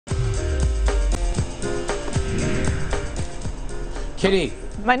Kenny.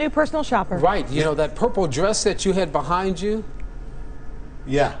 My new personal shopper. Right. You know that purple dress that you had behind you?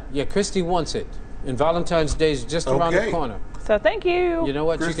 Yeah. Yeah, Christy wants it. And Valentine's Day is just around the corner. So thank you. You know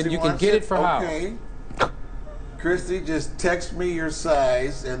what? Christy you can get it for how? Okay. Christy, just text me your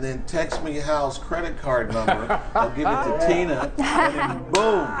size and then text me Hal's credit card number. I'll give it to Tina, and then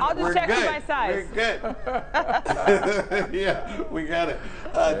boom. I'll just text you my size. We're good. Yeah, we got it.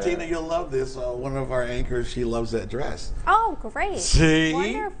 Tina, you'll love this. One of our anchors, she loves that dress. Oh, great. See?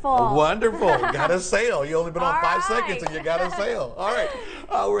 Wonderful. Wonderful. Got a sale. You only been on All 5 right. seconds and you got a sale. All right.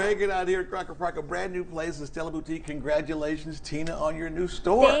 We're hanging out here at Crocker Park, a brand new place, the Stella Boutique. Congratulations, Tina, on your new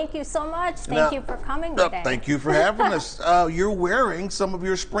store. Thank you so much. Thank you for coming today. Thank you for having us. You're wearing some of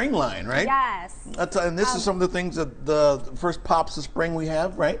your spring line, right? Yes. And this is some of the things that the first pops of spring we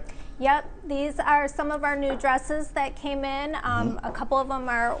have, right? Yep, these are some of our new dresses that came in. A couple of them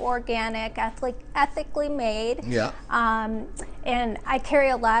are organic, ethically made. Yeah. And I carry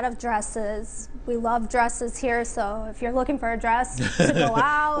a lot of dresses. We love dresses here, so if you're looking for a dress to go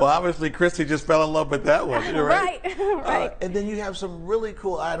out. Well, obviously, Christy just fell in love with that one, right? Right. And then you have some really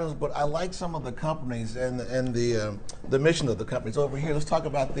cool items, but I like some of the companies and the mission of the companies over here. Let's talk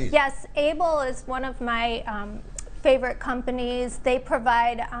about these. Yes, Able is one of my favorite companies. They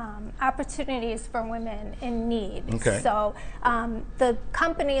provide opportunities for women in need. Okay. So the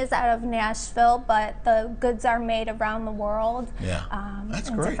company is out of Nashville, but the goods are made around the world. Yeah, that's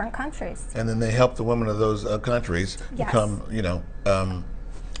in great. different countries. And then they help the women of those countries become, you know.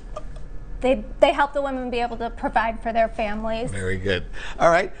 They help the women be able to provide for their families. Very good.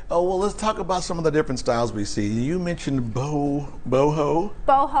 All right. Oh, well, let's talk about some of the different styles we see. You mentioned boho. Boho.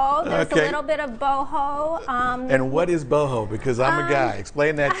 There's Okay. a little bit of boho. And what is boho? Because I'm a guy.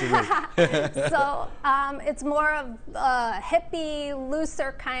 Explain that to me. So it's more of a hippie,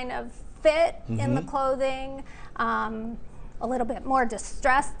 looser kind of fit in the clothing. A little bit more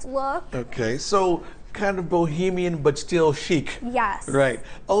distressed look. Okay. So kind of bohemian, but still chic. Yes. Right.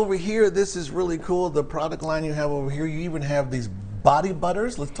 Over here, this is really cool. The product line you have over here, you even have these body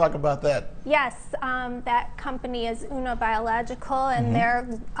butters. Let's talk about that. Yes, that company is Una Biological, and they're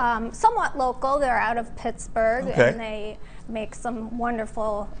somewhat local. They're out of Pittsburgh, and they make some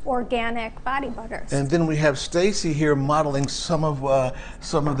wonderful organic body butters. And then we have Stacy here modeling some of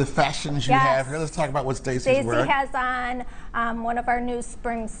the fashions you have here. Let's talk about what Stacy's wearing. Stacy has on one of our new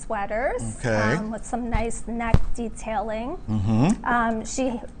spring sweaters with some nice neck detailing.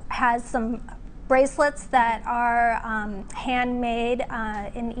 She has some bracelets that are handmade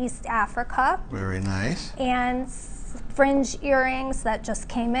in East Africa. Very nice. And fringe earrings that just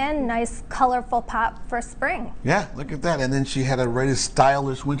came in. Nice colorful pop for spring. Yeah, look at that. And then she had a really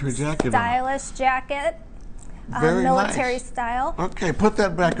stylish winter jacket on. Stylish jacket. Very military nice. style. Okay, put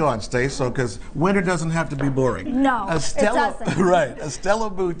that back on, Stace, because winter doesn't have to be boring. No, it doesn't. Right, a Stella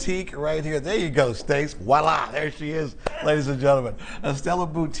Boutique right here. There you go, Stace. Voila, there she is, ladies and gentlemen. A Stella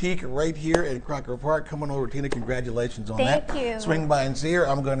Boutique right here in Crocker Park. Come on over, Tina. Congratulations on that. Thank you. Swing by and see her.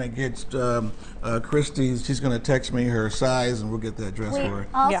 I'm going to get Christy's. She's going to text me her size, and we'll get that dress We for her.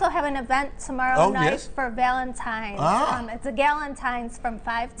 also have an event tomorrow night yes? for Valentine's. It's a Galentine's from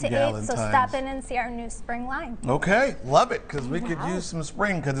 5 to 8, so stop in and see our new spring line. Okay, love it, because we could use some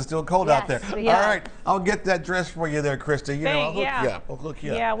spring because it's still cold out there. Yeah. All right, I'll get that dress for you there, Christy. You know, I'll hook you up. I'll hook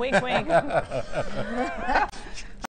you up. Yeah, wink, wink.